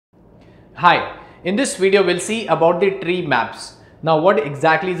Hi, in this video we'll see about the tree maps. Now what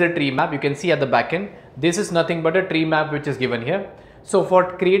exactly is a tree map? You can see at the back end, this is nothing but a tree map which is given here. So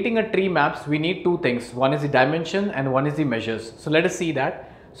for creating a tree maps, we need two things. One is the dimension and one is the measures. So let us see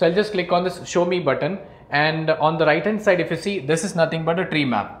that. So I'll just click on this show me button, and on the right hand side if you see, this is nothing but a tree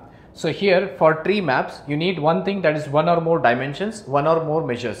map. So here for tree maps, you need one thing, that is one or more dimensions, one or more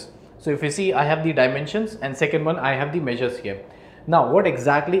measures. So if you see, I have the dimensions, and second one I have the measures here. Now what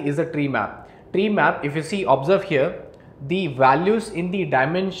exactly is a tree map? Tree map, if you see, observe here, the values in the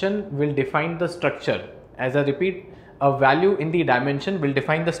dimension will define the structure. As I repeat, a value in the dimension will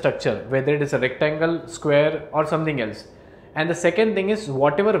define the structure, whether it is a rectangle, square or something else. And the second thing is,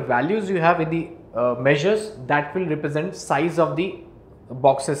 whatever values you have in the measures, that will represent size of the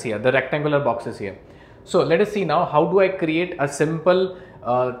boxes here, the rectangular boxes here. So let us see now, how do I create a simple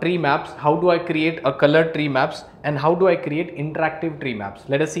tree maps, how do I create a colored tree maps, and how do I create interactive tree maps.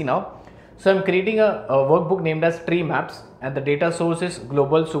 Let us see now. So I'm creating a workbook named as tree maps, and the data source is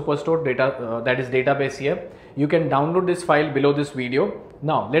global superstore data, that is database here. You can download this file below this video.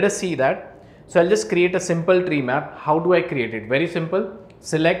 Now let us see that. So I'll just create a simple tree map. How do I create it? Very simple.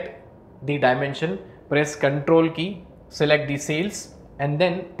 Select the dimension, press Ctrl key, select the sales, and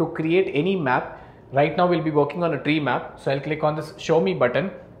then to create any map, right now we'll be working on a tree map. So I'll click on this show me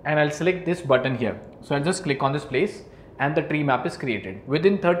button and I'll select this button here. So I'll just click on this place and the tree map is created.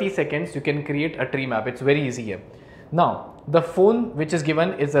 Within 30 seconds you can create a tree map. It's very easy here. Now the phone which is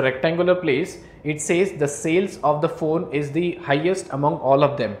given is a rectangular place. It says the sales of the phone is the highest among all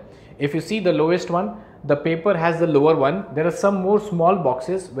of them. If you see the lowest one, the paper has the lower one. There are some more small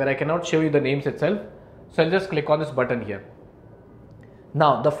boxes where I cannot show you the names itself. So I'll just click on this button here.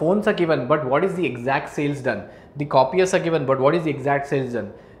 Now the phones are given, but what is the exact sales done? The copiers are given, but what is the exact sales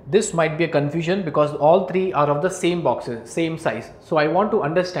done? This might be a confusion because all three are of the same boxes, same size. So I want to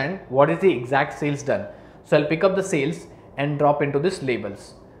understand what is the exact sales done. So I'll pick up the sales and drop into this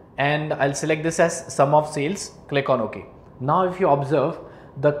labels, and I'll select this as sum of sales, click on OK. Now if you observe,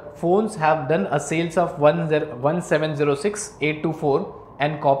 the phones have done a sales of 1706824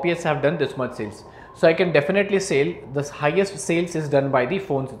 and copiers have done this much sales. So I can definitely say the highest sales is done by the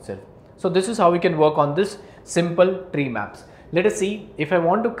phones itself. So this is how we can work on this simple tree maps. Let us see, if I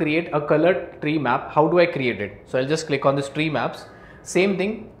want to create a colored tree map, how do I create it? So I'll just click on this tree maps. Same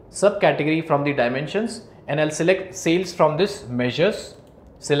thing, subcategory from the dimensions, and I'll select sales from this measures,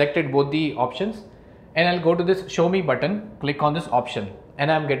 selected both the options, and I'll go to this show me button, click on this option,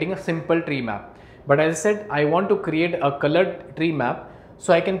 and I'm getting a simple tree map. But as I said, I want to create a colored tree map.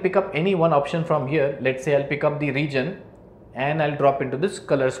 So I can pick up any one option from here. Let's say I'll pick up the region and I'll drop into this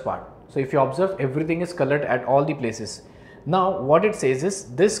colors part. So if you observe, everything is colored at all the places. Now what it says is,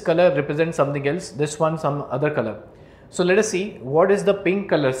 this color represents something else, this one some other color. So let us see what is the pink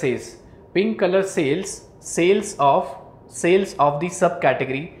color says. Pink color sales of the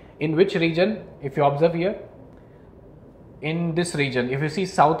subcategory in which region? If you observe here, in this region, if you see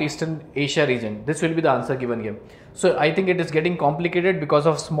Southeastern Asia region, this will be the answer given here. So I think it is getting complicated because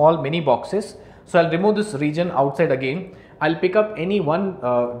of small mini boxes. So I'll remove this region outside again. I'll pick up any one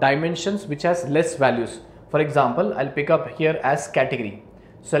dimensions which has less values. For example, I'll pick up here as category.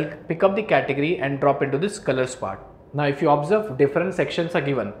 So I'll pick up the category and drop into this colors part. Now if you observe, different sections are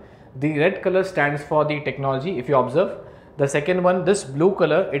given. The red color stands for the technology. If you observe, the second one, this blue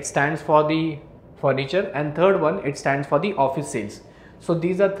color, it stands for the furniture, and third one, it stands for the office sales. So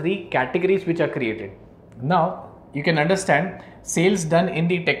these are three categories which are created. Now you can understand sales done in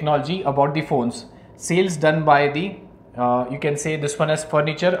the technology about the phones, sales done by the you can say this one as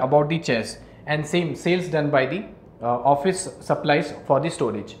furniture about the chairs, and same sales done by the office supplies for the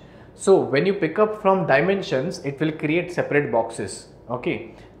storage. So when you pick up from dimensions, it will create separate boxes.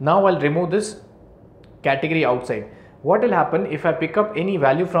 Okay, now I'll remove this category outside. What will happen if I pick up any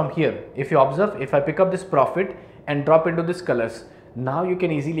value from here? If you observe, if I pick up this profit and drop into this colors, now you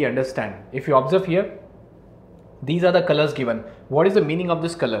can easily understand. If you observe here, these are the colors given. What is the meaning of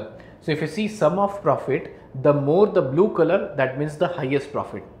this color? So if you see sum of profit, the more the blue color, that means the highest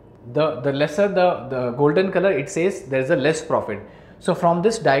profit. The lesser the golden color, it says there is a less profit. So from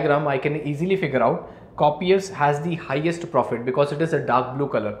this diagram, I can easily figure out copiers has the highest profit because it is a dark blue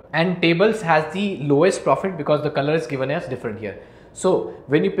color, and tables has the lowest profit because the color is given as different here. So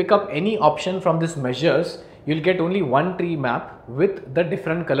when you pick up any option from this measures, you'll get only one tree map with the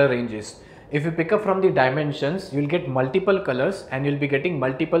different color ranges. If you pick up from the dimensions, you'll get multiple colors and you'll be getting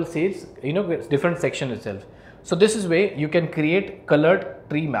multiple sales, different section itself. So this is way you can create colored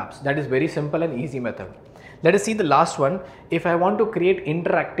tree maps. That is very simple and easy method. Let us see the last one. If I want to create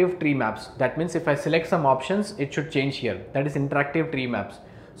interactive tree maps, that means if I select some options, it should change here. That is interactive tree maps.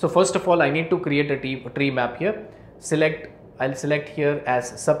 So first of all, I need to create a tree map here. I'll select here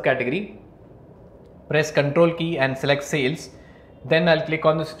as subcategory, press Ctrl key and select sales. Then I'll click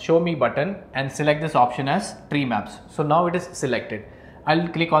on this show me button and select this option as tree maps. So now it is selected. I'll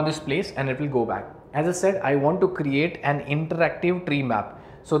click on this place and it will go back. As I said, I want to create an interactive tree map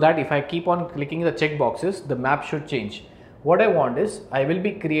so that if I keep on clicking the check boxes, the map should change. What I want is I will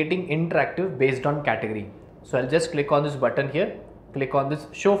be creating interactive based on category. So I'll just click on this button here, click on this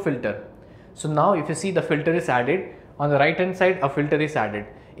show filter. So now if you see, the filter is added. On the right hand side, a filter is added.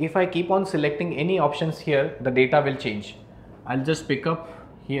 If I keep on selecting any options here, the data will change. I'll just pick up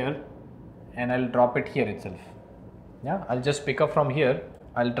here and I'll drop it here itself. Yeah, I'll just pick up from here,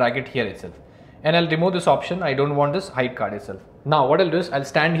 I'll drag it here itself. And I'll remove this option. I don't want this hide card itself. Now what I'll do is I'll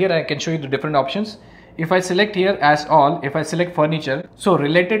stand here and I can show you the different options. If I select here as all, if I select furniture, so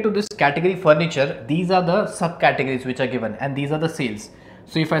related to this category furniture, these are the subcategories which are given and these are the sales.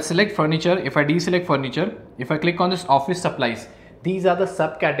 So if I select furniture, if I deselect furniture, if I click on this office supplies, these are the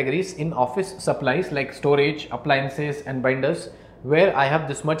subcategories in office supplies like storage, appliances and binders, where I have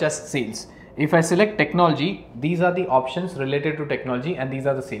this much as sales. If I select technology, these are the options related to technology and these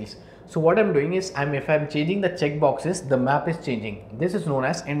are the sales. So what I'm doing is if I'm changing the check boxes, the map is changing. This is known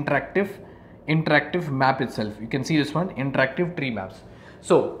as interactive map itself. You can see this one, interactive tree maps.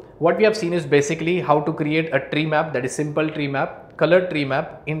 So what we have seen is basically how to create a tree map, that is simple tree map, colored tree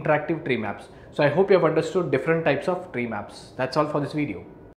map, interactive tree maps. So I hope you have understood different types of tree maps. That's all for this video.